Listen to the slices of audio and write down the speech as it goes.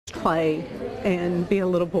play and be a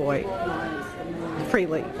little boy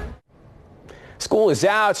freely. School is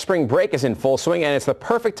out, spring break is in full swing, and it's the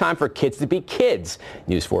perfect time for kids to be kids.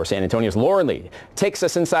 News 4 San Antonio's Lauren Lee takes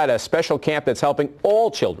us inside a special camp that's helping all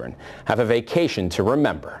children have a vacation to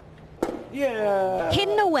remember. Yeah.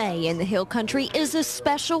 Hidden away in the hill country is a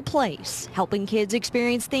special place, helping kids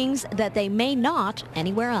experience things that they may not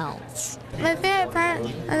anywhere else. My favorite part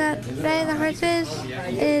about riding the horses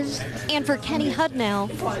is... And for Kenny Hudnell,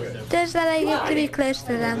 just that I get to be close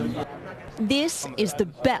to them. This is the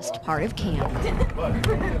best part of camp.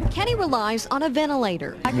 Kenny relies on a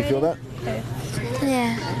ventilator. You feel that?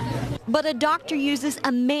 Yeah. But a doctor uses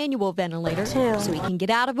a manual ventilator so he can get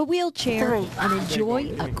out of a wheelchair and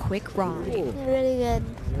enjoy a quick ride. Really good.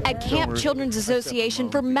 At Camp Children's Association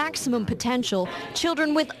for Maximum Potential,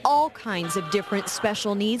 children with all kinds of different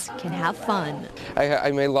special needs can have fun. I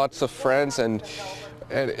made lots of friends, and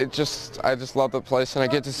I just love the place, and I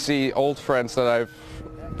get to see old friends that I've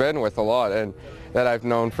been with a lot and that I've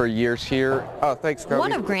known for years here. Oh, thanks, Kobe.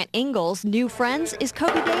 One of Grant Engel's new friends is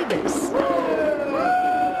Kobe Davis.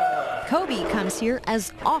 Kobe comes here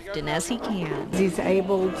as often as he can. He's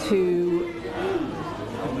able to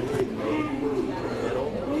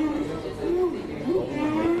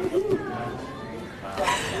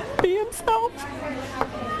be himself.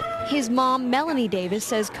 His mom, Melanie Davis,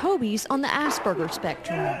 says Kobe's on the Asperger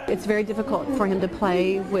spectrum. It's very difficult for him to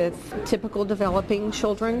play with typical developing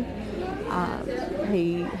children.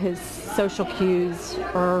 His social cues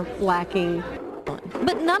are lacking.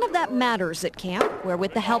 But none of that matters at camp, where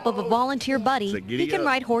with the help of a volunteer buddy, he can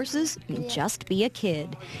ride horses and just be a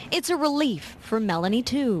kid. It's a relief for Melanie,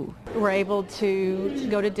 too. We're able to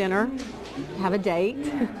go to dinner, have a date,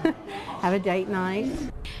 have a date night.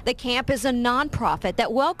 The camp is a nonprofit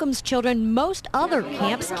that welcomes children most other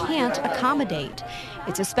camps can't accommodate.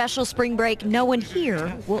 It's a special spring break no one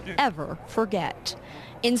here will ever forget.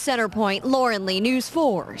 In Center Point, Lauren Lee, News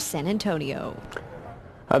 4, San Antonio.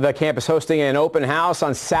 The camp is hosting an open house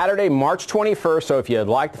on Saturday, March 21st. So if you'd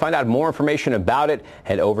like to find out more information about it,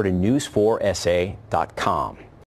 head over to news4sa.com.